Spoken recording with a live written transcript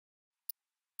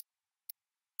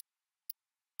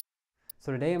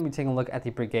So today I'm going to be taking a look at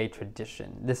the Breguet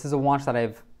Tradition. This is a watch that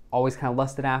I've always kind of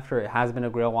lusted after. It has been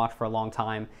a grail watch for a long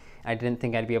time. I didn't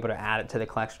think I'd be able to add it to the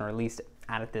collection, or at least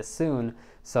add it this soon.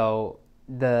 So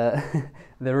the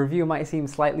review might seem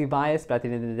slightly biased, but at the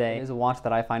end of the day, it is a watch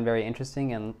that I find very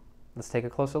interesting, and let's take a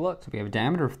closer look. So we have a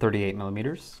diameter of 38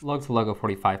 millimeters, lug to lug of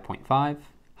 45.5,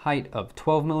 height of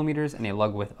 12 millimeters, and a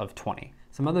lug width of 20.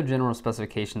 Some other general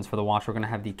specifications for the watch: we're going to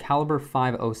have the caliber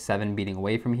 507 beating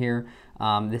away from here.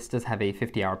 This does have a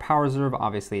 50-hour power reserve.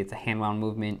 Obviously, it's a hand-wound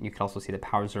movement. You can also see the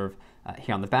power reserve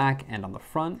here on the back and on the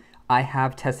front. I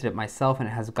have tested it myself, and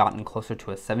it has gotten closer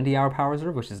to a 70-hour power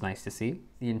reserve, which is nice to see.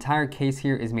 The entire case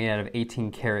here is made out of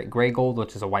 18-karat gray gold,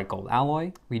 which is a white gold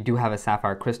alloy. We do have a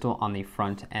sapphire crystal on the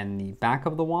front and the back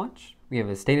of the watch. We have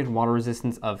a stated water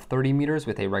resistance of 30 meters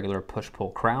with a regular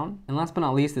push-pull crown. And last but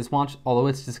not least, this watch, although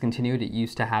it's discontinued, it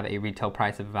used to have a retail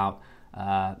price of about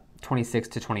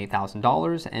 $26,000 to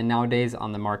 $28,000, and nowadays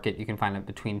on the market you can find it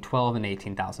between $12,000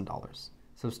 and $18,000.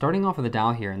 So starting off with the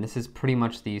dial here, and this is pretty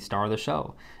much the star of the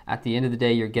show. At the end of the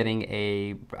day, you're getting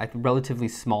a relatively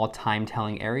small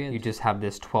time-telling area. You just have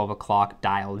this 12 o'clock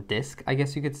dial disc, I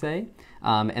guess you could say,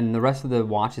 and the rest of the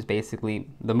watch is basically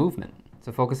the movement.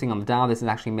 So focusing on the dial, this is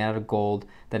actually made out of gold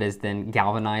that is then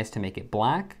galvanized to make it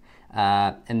black.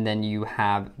 And then you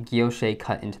have guilloche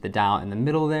cut into the dial in the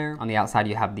middle there. On the outside,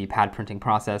 you have the pad printing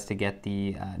process to get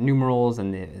the numerals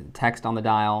and the text on the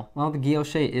dial. While the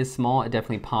guilloche is small, it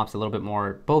definitely pops a little bit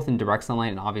more, both in direct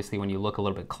sunlight and obviously when you look a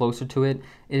little bit closer to it.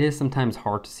 It is sometimes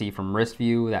hard to see from wrist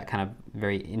view, that kind of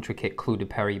very intricate clou de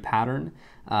Paris pattern.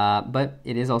 But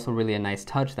it is also really a nice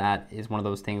touch that is one of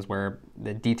those things where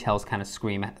the details kind of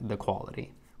scream at the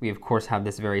quality. We of course have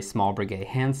this very small Breguet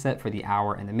handset for the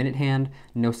hour and the minute hand.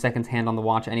 No seconds hand on the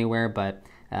watch anywhere, but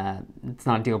it's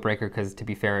not a deal breaker because, to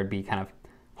be fair, it'd be kind of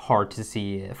hard to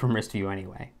see from wrist view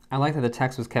anyway. I like that the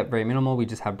text was kept very minimal. We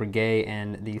just have Breguet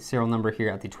and the serial number here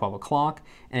at the 12 o'clock,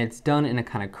 and it's done in a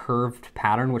kind of curved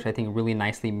pattern, which I think really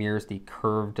nicely mirrors the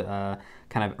curved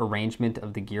kind of arrangement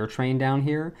of the gear train down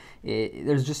here.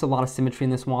 There's just a lot of symmetry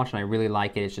in this watch, and I really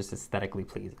like it. It's just aesthetically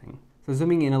pleasing. So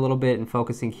zooming in a little bit and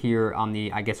focusing here on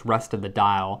the, I guess, rest of the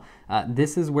dial,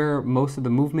 this is where most of the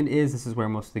movement is, this is where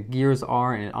most of the gears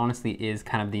are, and it honestly is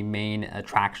kind of the main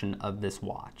attraction of this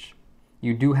watch.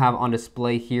 You do have on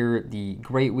display here the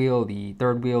great wheel, the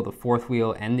third wheel, the fourth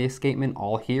wheel, and the escapement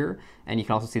all here, and you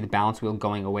can also see the balance wheel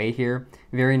going away here.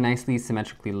 Very nicely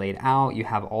symmetrically laid out. You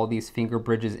have all these finger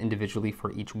bridges individually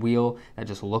for each wheel. That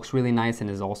just looks really nice and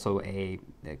is also a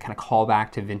kind of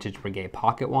callback to vintage Breguet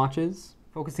pocket watches.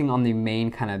 Focusing on the main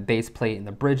kind of base plate and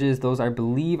the bridges, those I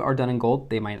believe are done in gold.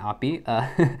 They might not be.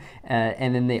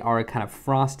 And then they are kind of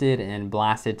frosted and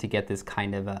blasted to get this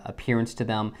kind of appearance to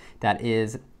them that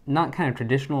is not kind of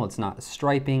traditional. It's not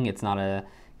striping. It's not a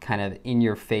kind of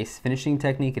in-your-face finishing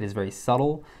technique. It is very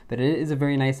subtle, but it is a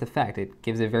very nice effect. It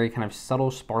gives a very kind of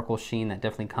subtle sparkle sheen that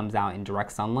definitely comes out in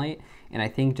direct sunlight, and I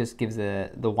think just gives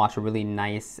the watch a really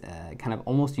nice kind of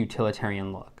almost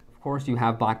utilitarian look. Of course, you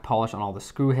have black polish on all the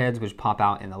screw heads, which pop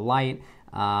out in the light,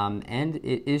 and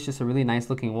it is just a really nice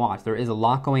looking watch. There is a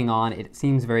lot going on. It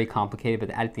seems very complicated, but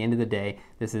at the end of the day,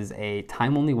 this is a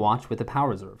time-only watch with a power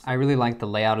reserve. I really like the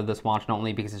layout of this watch, not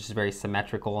only because it's just very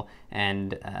symmetrical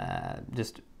and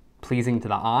just pleasing to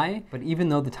the eye, but even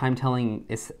though the time telling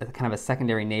is kind of a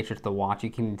secondary nature to the watch,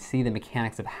 you can see the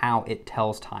mechanics of how it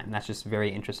tells time. That's just very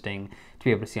interesting to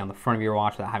be able to see on the front of your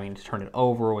watch without having to turn it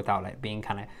over, without it being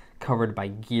kind of covered by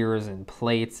gears and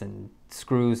plates and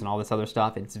screws and all this other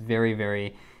stuff. It's very,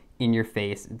 very in your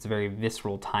face. It's a very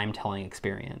visceral time-telling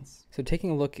experience. So taking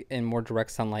a look in more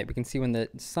direct sunlight, we can see when the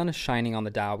sun is shining on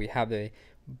the dial, we have a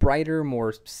brighter,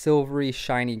 more silvery,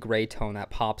 shiny gray tone that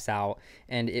pops out,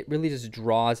 and it really just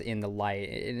draws in the light.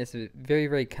 And it's a very,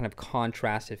 very kind of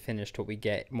contrasted finish to what we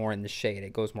get more in the shade.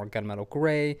 It goes more gunmetal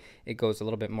gray, it goes a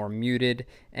little bit more muted,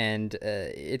 and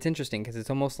it's interesting because it's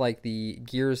almost like the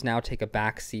gears now take a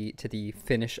backseat to the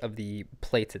finish of the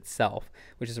plates itself,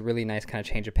 which is a really nice kind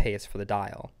of change of pace for the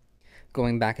dial.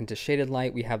 Going back into shaded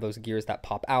light, we have those gears that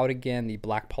pop out again. The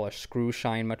black polished screws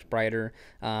shine much brighter,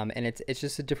 and it's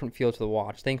just a different feel to the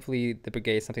watch. Thankfully, the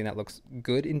Breguet is something that looks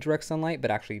good in direct sunlight, but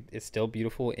actually is still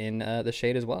beautiful in the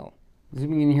shade as well.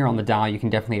 Zooming in here on the dial, you can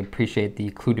definitely appreciate the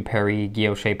clou de Paris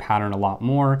guilloche pattern a lot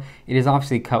more. It is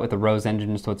obviously cut with a rose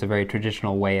engine, so it's a very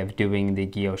traditional way of doing the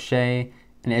guilloche.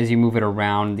 And as you move it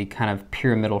around, the kind of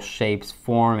pyramidal shapes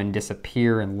form and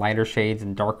disappear, and lighter shades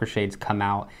and darker shades come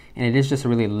out, and it is just a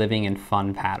really living and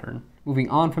fun pattern.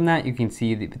 Moving on from that, you can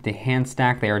see the hand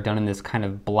stack, they are done in this kind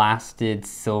of blasted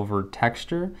silver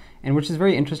texture, and which is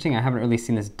very interesting. I haven't really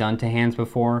seen this done to hands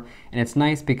before, and it's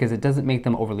nice because it doesn't make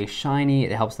them overly shiny,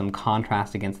 it helps them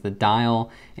contrast against the dial,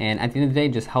 and at the end of the day,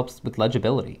 it just helps with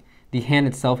legibility. The hand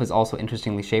itself is also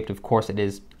interestingly shaped. Of course, it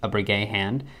is a Breguet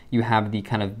hand. You have the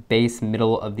kind of base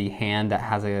middle of the hand that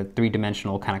has a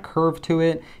three-dimensional kind of curve to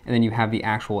it, and then you have the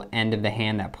actual end of the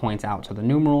hand that points out to the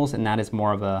numerals, and that is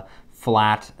more of a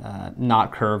flat,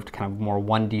 not curved, kind of more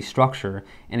 1D structure,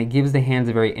 and it gives the hands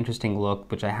a very interesting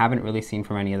look, which I haven't really seen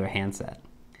from any other handset.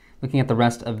 Looking at the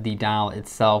rest of the dial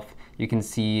itself, you can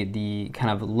see the kind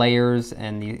of layers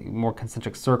and the more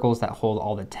concentric circles that hold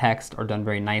all the text are done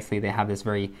very nicely. They have this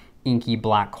very inky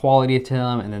black quality to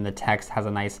them, and then the text has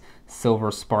a nice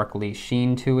silver sparkly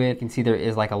sheen to it. You can see there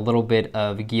is like a little bit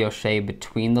of guilloche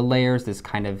between the layers, this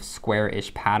kind of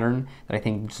square-ish pattern that I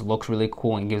think just looks really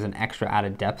cool and gives an extra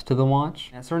added depth to the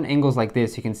watch. At certain angles like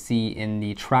this, you can see in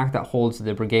the track that holds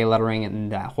the Breguet lettering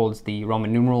and that holds the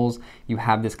Roman numerals, you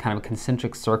have this kind of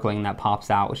concentric circling that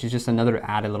pops out, which is just another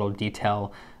added little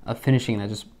detail of finishing that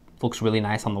just looks really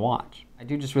nice on the watch. I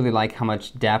do just really like how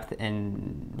much depth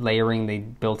and layering they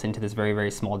built into this very, very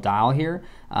small dial here,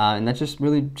 and that just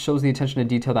really shows the attention to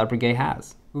detail that Breguet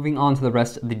has. Moving on to the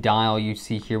rest of the dial, you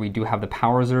see here we do have the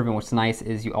power reserve, and what's nice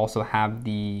is you also have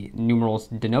the numerals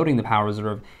denoting the power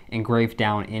reserve engraved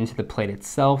down into the plate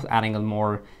itself, adding a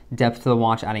more depth to the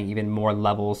watch, adding even more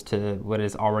levels to what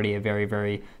is already a very,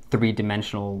 very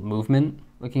three-dimensional movement.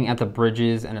 Looking at the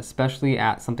bridges, and especially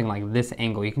at something like this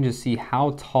angle, you can just see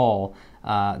how tall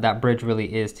that bridge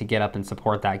really is to get up and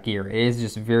support that gear. It is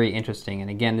just very interesting, and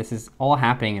again, this is all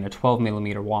happening in a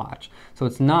 12mm watch, so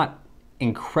it's not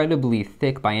incredibly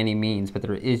thick by any means, but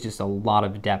there is just a lot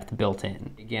of depth built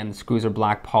in. Again, the screws are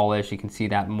black polish. You can see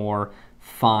that more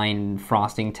fine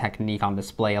frosting technique on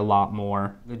display a lot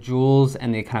more. The jewels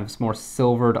and the kind of more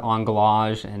silvered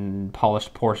englage and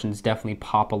polished portions definitely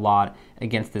pop a lot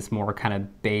against this more kind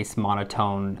of base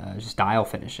monotone just dial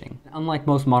finishing. Unlike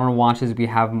most modern watches, we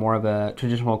have more of a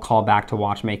traditional callback to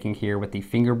watchmaking here with the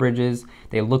finger bridges.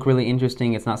 They look really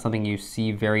interesting. It's not something you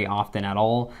see very often at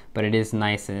all, but it is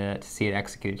nice to see it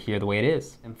executed here the way it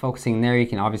is. And focusing there, you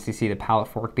can obviously see the pallet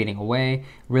fork beating away.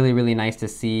 Really, really nice to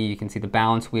see. You can see the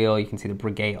balance wheel, you can see the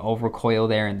Breguet overcoil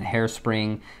there and the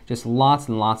hairspring. Just lots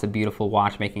and lots of beautiful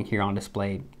watchmaking here on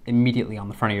display immediately on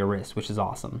the front of your wrist, which is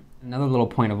awesome. Another little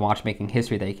point of watchmaking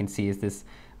history that you can see is this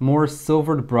more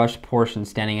silvered brushed portion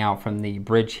standing out from the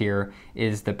bridge here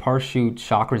is the parachute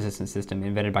shock resistance system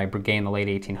invented by Breguet in the late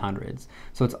 1800s.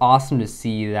 So it's awesome to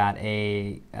see that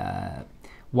a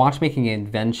watchmaking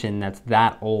invention that's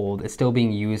that old is still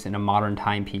being used in a modern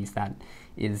timepiece that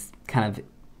is kind of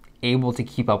able to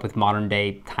keep up with modern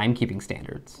day timekeeping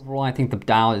standards. Overall, I think the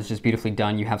dial is just beautifully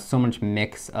done. You have so much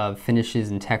mix of finishes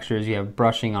and textures. You have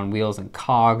brushing on wheels and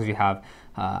cogs. You have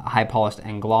high polished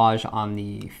anglage on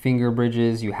the finger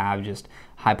bridges. You have just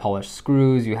high polished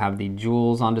screws. You have the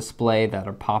jewels on display that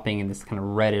are popping in this kind of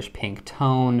reddish pink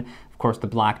tone. Of course, the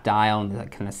black dial and the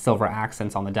kind of silver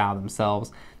accents on the dial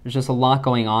themselves. There's just a lot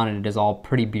going on, and it is all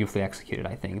pretty beautifully executed,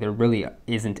 I think. There really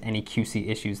isn't any QC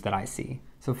issues that I see.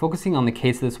 So focusing on the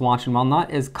case of this watch, and while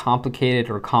not as complicated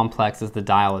or complex as the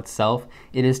dial itself,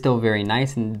 it is still very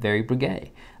nice and very Breguet.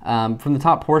 From the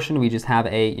top portion, we just have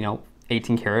a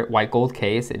 18 karat white gold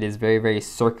case. It is very, very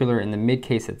circular in the mid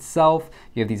case itself.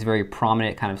 You have these very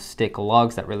prominent kind of stick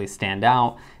lugs that really stand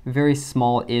out. Very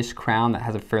small-ish crown that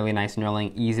has a fairly nice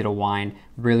knurling, easy to wind,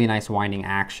 really nice winding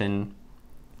action.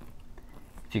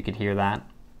 If you could hear that.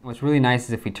 What's really nice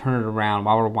is if we turn it around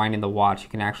while we're winding the watch, you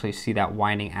can actually see that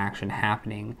winding action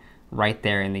happening right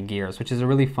there in the gears, which is a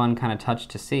really fun kind of touch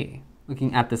to see.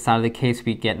 Looking at the side of the case,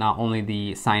 we get not only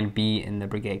the sign B in the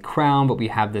Breguet crown, but we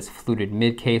have this fluted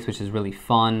mid case, which is really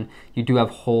fun. You do have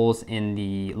holes in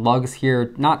the lugs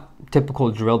here, not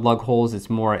typical drilled lug holes. It's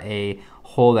more a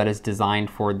hole that is designed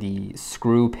for the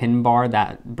screw pin bar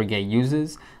that Breguet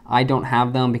uses. I don't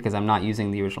have them because I'm not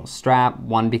using the original strap.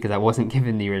 One, because I wasn't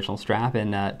given the original strap,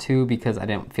 and two, because I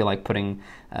didn't feel like putting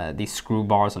these screw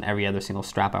bars on every other single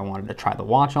strap I wanted to try the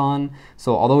watch on.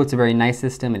 So although it's a very nice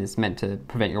system, it is meant to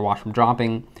prevent your watch from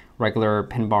dropping. Regular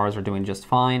pin bars are doing just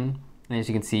fine. And as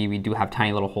you can see, we do have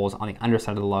tiny little holes on the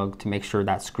underside of the lug to make sure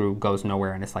that screw goes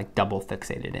nowhere and it's like double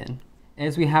fixated in.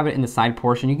 As we have it in the side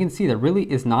portion, you can see there really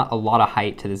is not a lot of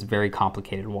height to this very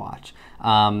complicated watch.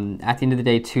 At the end of the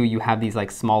day too, you have these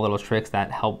like small little tricks that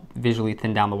help visually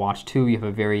thin down the watch too. You have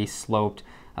a very sloped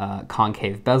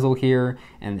concave bezel here,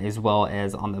 and as well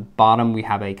as on the bottom we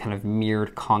have a kind of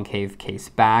mirrored concave case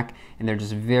back, and they're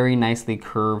just very nicely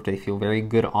curved. They feel very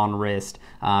good on wrist,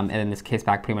 and then this case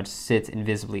back pretty much sits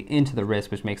invisibly into the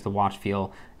wrist, which makes the watch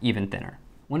feel even thinner.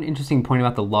 One interesting point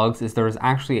about the lugs is there is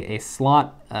actually a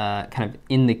slot kind of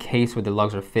in the case where the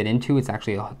lugs are fit into. It's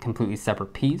actually a completely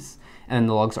separate piece, and then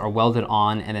the lugs are welded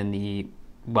on, and then the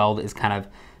weld is kind of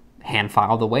hand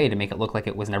filed away to make it look like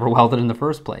it was never welded in the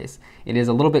first place. It is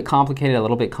a little bit complicated, a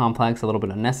little bit complex, a little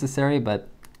bit unnecessary, but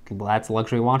that's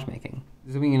luxury watchmaking.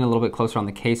 Zooming in a little bit closer on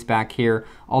the case back here,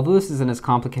 although this isn't as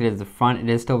complicated as the front, it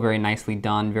is still very nicely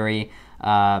done, very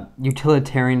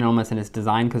utilitarian almost in its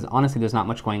design, because honestly there's not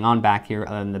much going on back here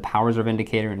other than the power reserve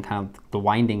indicator and kind of the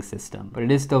winding system. But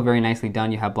it is still very nicely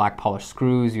done. You have black polished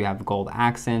screws, you have gold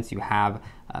accents, you have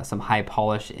some high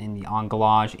polish in the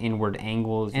anglage, inward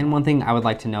angles. And one thing I would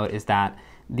like to note is that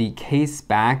the case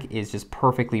back is just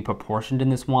perfectly proportioned in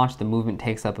this watch. The movement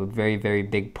takes up a very, very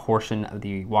big portion of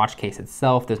the watch case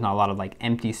itself. There's not a lot of like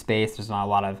empty space. There's not a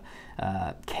lot of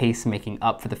case making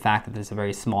up for the fact that there's a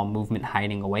very small movement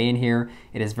hiding away in here.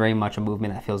 It is very much a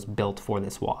movement that feels built for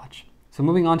this watch. So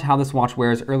moving on to how this watch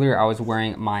wears, earlier I was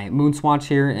wearing my moon swatch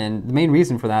here, and the main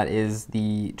reason for that is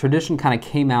the tradition kind of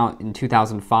came out in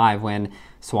 2005 when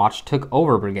Swatch took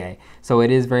over Breguet. So it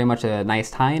is very much a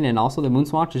nice tie-in, and also the moon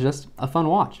swatch is just a fun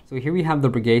watch. So here we have the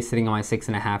Breguet sitting on my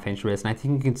 6.5 inch wrist, and I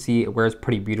think you can see it wears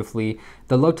pretty beautifully.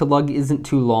 The lug to lug isn't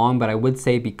too long, but I would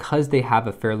say because they have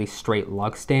a fairly straight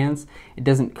lug stance, it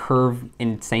doesn't curve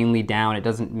insanely down. It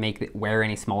doesn't make it wear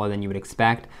any smaller than you would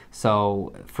expect.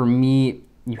 So for me,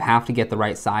 you have to get the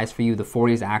right size for you. The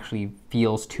 40s actually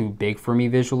feels too big for me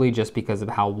visually just because of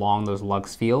how long those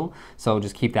lugs feel. So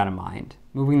just keep that in mind.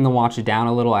 Moving the watch down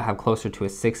a little, I have closer to a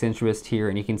 6 inch wrist here,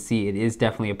 and you can see it is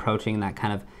definitely approaching that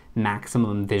kind of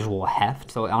maximum visual heft.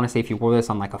 So honestly, if you wore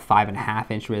this on like a 5.5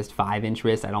 inch wrist, 5 inch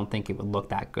wrist, I don't think it would look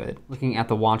that good. Looking at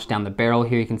the watch down the barrel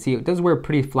here, you can see it does wear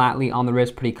pretty flatly on the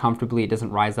wrist, pretty comfortably. It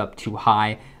doesn't rise up too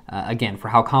high. Again, for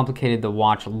how complicated the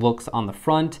watch looks on the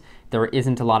front, there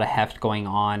isn't a lot of heft going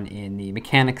on in the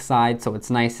mechanic side, so it's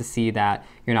nice to see that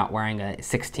you're not wearing a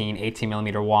 16, 18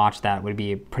 millimeter watch that would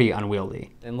be pretty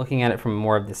unwieldy. And looking at it from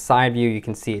more of the side view, you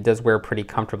can see it does wear pretty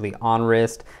comfortably on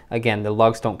wrist. Again, the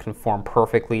lugs don't conform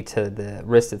perfectly to the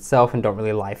wrist itself and don't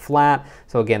really lie flat,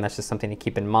 so again, that's just something to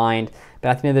keep in mind. But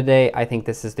at the end of the day, I think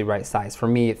this is the right size for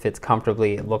me. It fits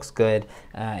comfortably, it looks good,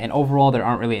 and overall there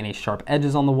aren't really any sharp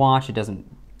edges on the watch. It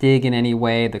doesn't dig in any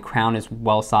way. The crown is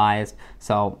well sized,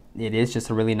 so it is just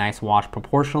a really nice watch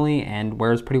proportionally and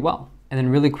wears pretty well. And then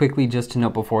really quickly, just to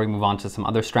note before we move on to some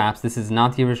other straps, this is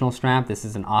not the original strap. This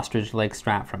is an ostrich leg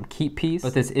strap from Keepiece,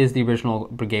 but this is the original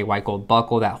Breguet white gold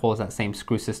buckle that holds that same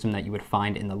screw system that you would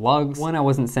find in the lugs. One, I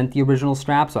wasn't sent the original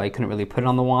strap, so I couldn't really put it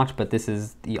on the watch, but this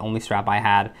is the only strap I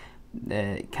had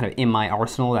kind of in my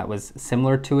arsenal that was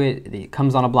similar to it. It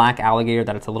comes on a black alligator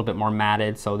that it's a little bit more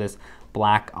matted, so this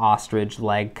black ostrich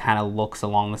leg kind of looks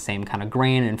along the same kind of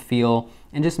grain and feel,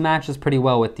 and just matches pretty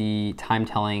well with the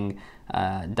time-telling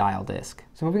dial disc.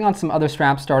 So moving on to some other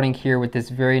straps, starting here with this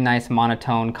very nice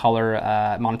monotone color,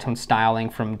 monotone styling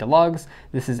from Deluxe.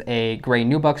 This is a gray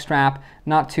nubuck strap,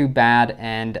 not too bad,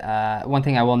 and one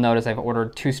thing I will note is I've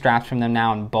ordered 2 straps from them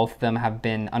now, and both of them have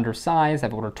been undersized.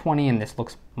 I've ordered 20, and this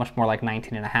looks much more like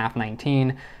 19.5,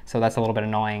 19, so that's a little bit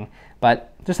annoying,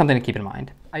 but just something to keep in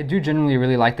mind. I do generally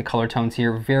really like the color tones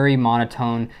here, very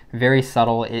monotone, very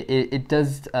subtle. It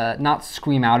does not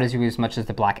scream out as much as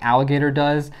the black alligator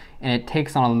does, and it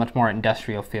takes on a much more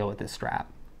industrial feel with this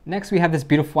strap. Next we have this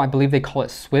beautiful, I believe they call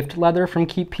it Swift leather from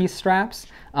Keepiece straps.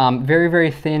 Very,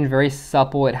 very thin, very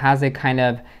supple. It has a kind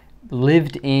of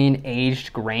lived in,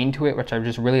 aged grain to it, which I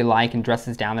just really like and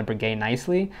dresses down the Breguet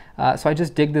nicely. So I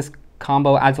just dig this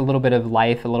combo, adds a little bit of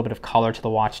life, a little bit of color to the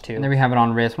watch too. And there we have it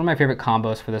on wrist. One of my favorite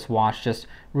combos for this watch, just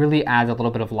really adds a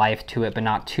little bit of life to it, but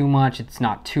not too much. It's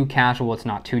not too casual, it's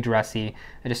not too dressy.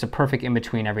 It's just a perfect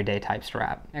in-between everyday type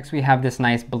strap. Next we have this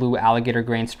nice blue alligator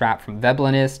grain strap from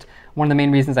Veblenist. One of the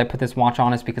main reasons I put this watch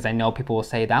on is because I know people will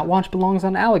say that watch belongs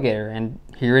on alligator, and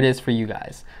here it is for you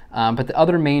guys. But the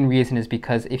other main reason is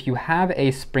because if you have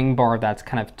a spring bar that's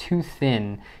kind of too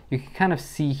thin, you can kind of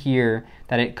see here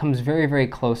that it comes very, very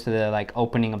close to the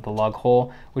opening of the lug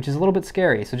hole, which is a little bit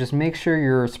scary. So just make sure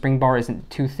your spring bar isn't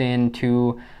too thin,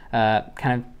 too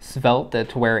kind of svelte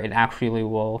to where it actually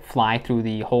will fly through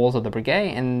the holes of the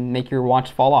Breguet and make your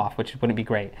watch fall off, which wouldn't be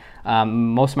great.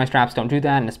 Most of my straps don't do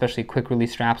that, and especially quick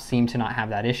release straps seem to not have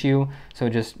that issue, so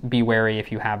just be wary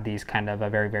if you have these kind of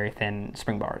very, very thin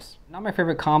spring bars. Not my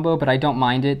favorite combo, but I don't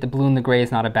mind it. The blue and the gray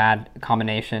is not a bad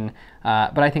combination,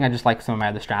 but I think I just like some of my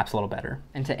other straps a little better.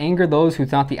 And to anger those who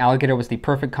thought the Alligator was the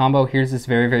perfect combo, here's this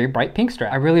very, very bright pink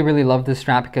strap. I really, really love this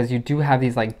strap because you do have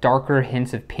these like darker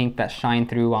hints of pink that shine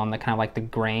through on the kind of like the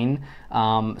grain.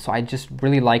 So I just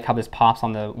really like how this pops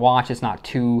on the watch. It's not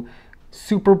too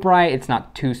super bright, it's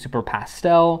not too super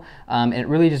pastel, and it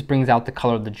really just brings out the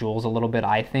color of the jewels a little bit,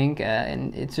 I think,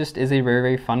 and it just is a very,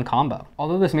 very fun combo.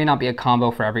 Although this may not be a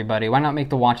combo for everybody, why not make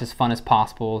the watch as fun as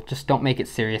possible? Just don't make it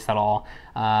serious at all.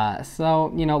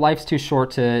 So, you know, life's too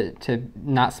short to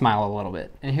not smile a little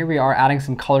bit. And here we are adding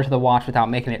some color to the watch without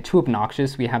making it too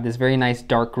obnoxious. We have this very nice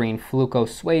dark green Fluco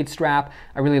suede strap.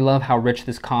 I really love how rich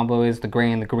this combo is. The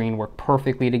gray and the green work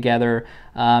perfectly together.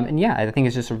 And yeah, I think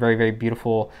it's just a very, very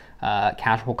beautiful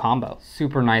casual combo.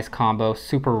 Super nice combo,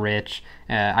 super rich.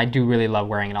 I do really love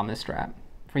wearing it on this strap.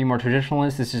 For you more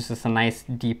traditionalists, this is just a nice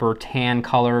deeper tan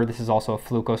color. This is also a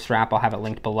Fluco strap. I'll have it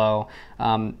linked below.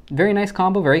 Very nice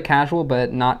combo, very casual,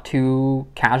 but not too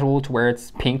casual to where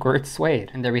it's pink or it's suede.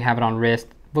 And there we have it on wrist.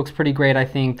 Looks pretty great, I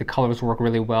think. The colors work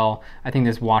really well. I think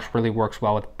this watch really works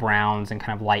well with browns and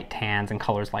kind of light tans and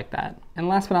colors like that. And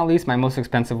last but not least, my most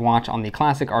expensive watch on the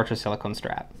classic Archer silicone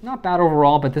strap. Not bad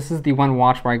overall, but this is the one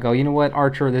watch where I go, you know what,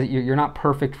 Archer, you're not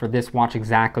perfect for this watch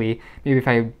exactly. Maybe if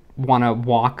I want to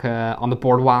walk on the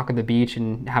boardwalk or the beach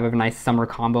and have a nice summer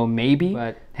combo, maybe.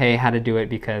 But hey, had to do it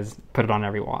because put it on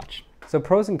every watch. So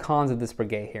pros and cons of this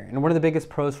Breguet here. And one of the biggest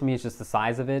pros for me is just the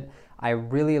size of it. I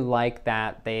really like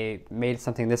that they made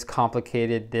something this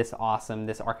complicated, this awesome,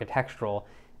 this architectural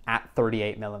at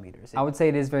 38 millimeters. I would say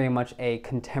it is very much a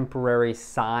contemporary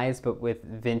size, but with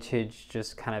vintage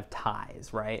just kind of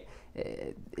ties, right?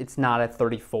 It's not a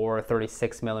 34 or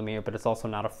 36 millimeter, but it's also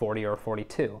not a 40 or a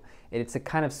 42. It's a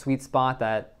kind of sweet spot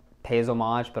that pays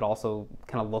homage, but also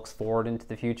kind of looks forward into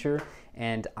the future.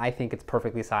 And I think it's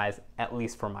perfectly sized, at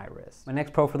least for my wrist. My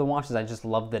next pro for the watch is I just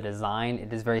love the design.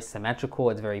 It is very symmetrical.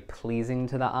 It's very pleasing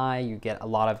to the eye. You get a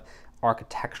lot of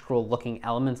architectural looking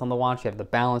elements on the watch. You have the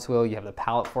balance wheel, you have the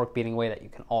palette fork beating away that you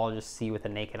can all just see with the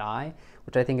naked eye,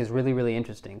 which I think is really, really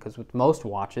interesting because with most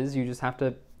watches, you just have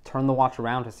to turn the watch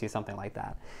around to see something like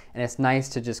that. And it's nice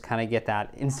to just kind of get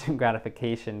that instant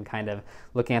gratification kind of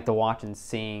looking at the watch and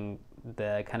seeing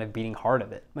the kind of beating heart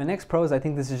of it. My next pro is I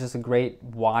think this is just a great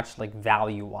watch like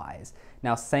value-wise.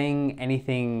 Now saying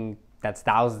anything that's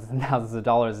thousands and thousands of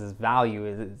dollars is value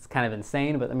is kind of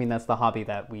insane, but I mean that's the hobby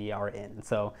that we are in.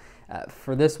 So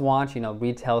for this watch, you know,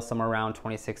 retail somewhere around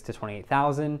 26 to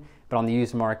 28,000, but on the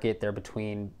used market they're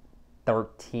between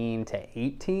 13 to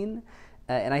 18.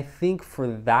 And I think for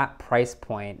that price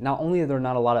point, not only are there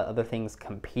not a lot of other things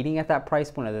competing at that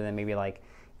price point other than maybe like,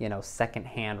 you know,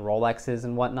 secondhand Rolexes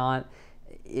and whatnot,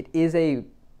 it is a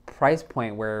price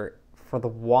point where for the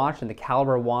watch and the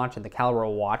caliber of watch and the caliber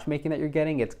of watchmaking that you're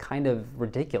getting, it's kind of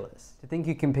ridiculous. To think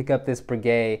you can pick up this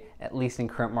Breguet, at least in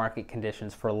current market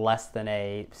conditions, for less than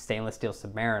a stainless steel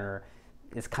Submariner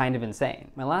is kind of insane.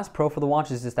 My last pro for the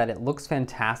watch is just that it looks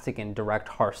fantastic in direct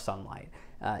harsh sunlight.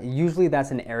 Usually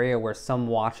that's an area where some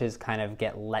watches kind of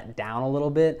get let down a little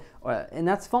bit, and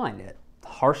that's fine.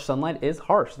 Harsh sunlight is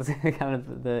harsh. That's kind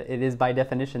of it is by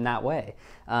definition that way.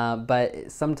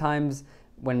 But sometimes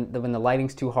when the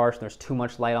lighting's too harsh and there's too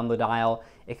much light on the dial,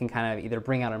 it can kind of either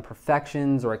bring out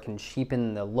imperfections or it can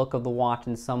cheapen the look of the watch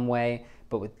in some way.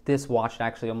 But with this watch, it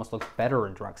actually almost looks better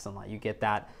in direct sunlight. You get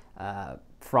that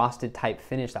frosted type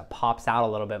finish that pops out a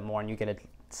little bit more, and you get a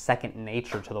second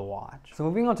nature to the watch. So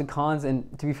moving on to cons,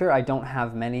 and to be fair, I don't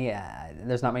have many.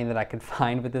 There's not many that I could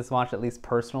find with this watch, at least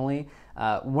personally.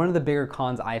 One of the bigger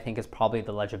cons I think is probably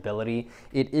the legibility.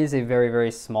 It is a very,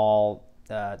 very small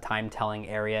time telling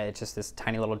area. It's just this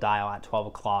tiny little dial at 12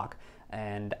 o'clock.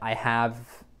 And I have,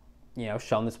 you know,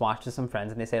 shown this watch to some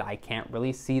friends and they said, I can't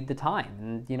really see the time.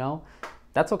 And, you know,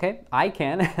 that's okay. I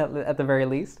can at the very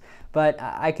least, but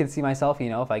I can see myself, you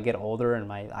know, if I get older and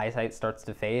my eyesight starts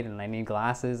to fade and I need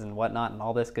glasses and whatnot and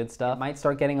all this good stuff, it might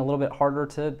start getting a little bit harder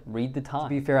to read the time. To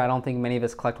be fair, I don't think many of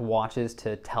us collect watches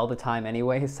to tell the time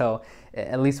anyway, so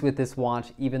at least with this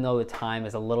watch, even though the time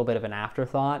is a little bit of an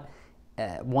afterthought,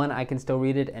 one, I can still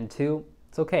read it, and two,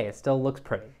 it's okay, it still looks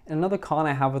pretty. And another con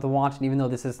I have with the watch, and even though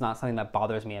this is not something that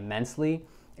bothers me immensely,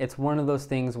 it's one of those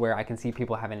things where I can see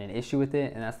people having an issue with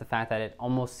it, and that's the fact that it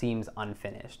almost seems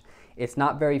unfinished. It's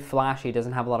not very flashy, it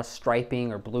doesn't have a lot of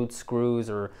striping or blued screws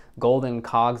or golden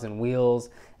cogs and wheels.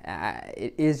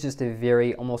 It is just a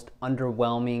very almost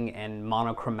underwhelming and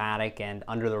monochromatic and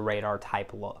under the radar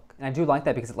type look. And I do like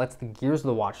that because it lets the gears of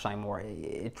the watch shine more.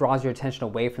 It draws your attention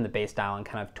away from the base dial and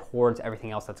kind of towards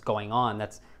everything else that's going on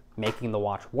that's making the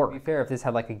watch work. To be fair, if this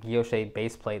had like a guilloche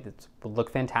base plate, that would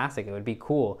look fantastic. It would be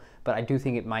cool, but I do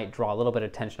think it might draw a little bit of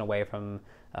attention away from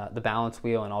the balance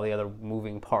wheel and all the other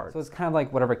moving parts. So it's kind of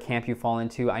like whatever camp you fall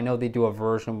into. I know they do a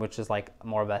version which is like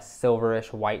more of a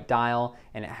silverish white dial,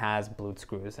 and it has blued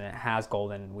screws and it has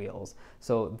golden wheels.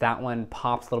 So that one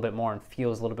pops a little bit more and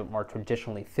feels a little bit more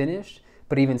traditionally finished,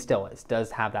 but even still, it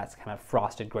does have that kind of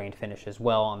frosted grained finish as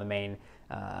well on the main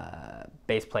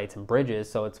base plates and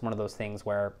bridges. So it's one of those things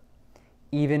where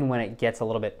even when it gets a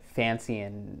little bit fancy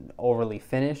and overly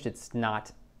finished, it's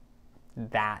not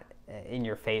that in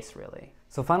your face really.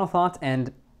 So final thoughts,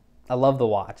 and I love the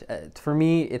watch. For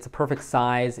me, it's a perfect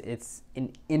size. It's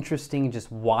an interesting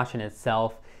just watch in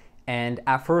itself. And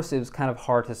at first it was kind of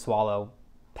hard to swallow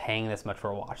paying this much for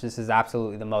a watch. This is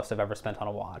absolutely the most I've ever spent on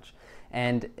a watch.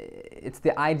 And it's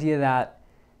the idea that,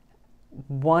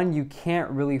 one, you can't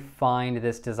really find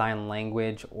this design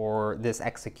language or this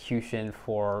execution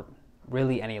for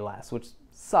really any less, which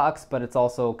sucks, but it's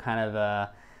also kind of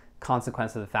a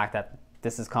consequence of the fact that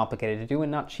this is complicated to do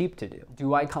and not cheap to do.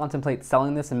 Do I contemplate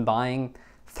selling this and buying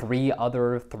three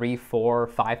other $3,000,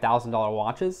 $4,000, $5,000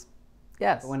 watches?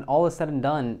 Yes. When all is said and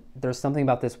done, there's something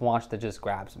about this watch that just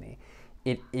grabs me.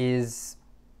 It is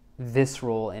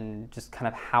visceral and just kind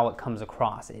of how it comes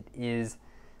across. It is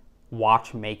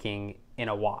watchmaking in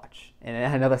a watch. And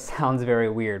I know that sounds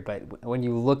very weird, but when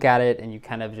you look at it and you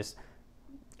kind of just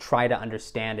try to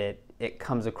understand it, it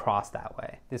comes across that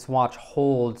way. This watch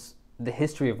holds the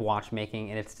history of watchmaking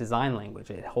in its design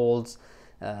language. It holds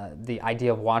the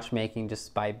idea of watchmaking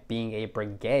just by being a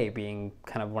Breguet, being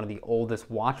kind of one of the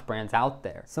oldest watch brands out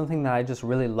there. Something that I just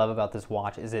really love about this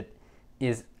watch is it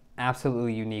is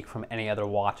absolutely unique from any other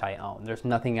watch I own. There's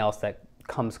nothing else that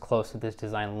comes close to this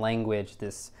design language,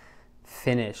 this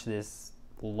finish, this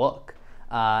look.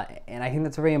 And I think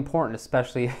that's very important,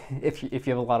 especially if you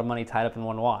have a lot of money tied up in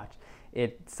one watch.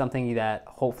 It's something that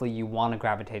hopefully you want to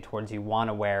gravitate towards, you want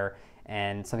to wear,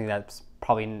 and something that's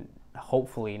probably,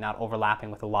 hopefully, not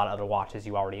overlapping with a lot of other watches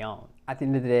you already own. At the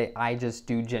end of the day, I just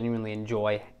do genuinely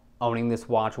enjoy owning this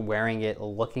watch, wearing it,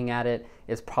 looking at it.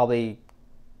 It's probably,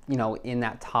 you know, in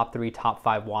that top 3, top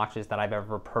 5 watches that I've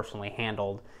ever personally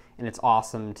handled, and it's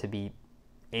awesome to be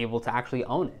able to actually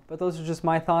own it. But those are just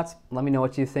my thoughts. Let me know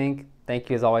what you think. Thank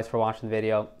you as always for watching the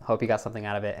video. Hope you got something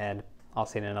out of it, and I'll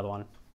see you in another one.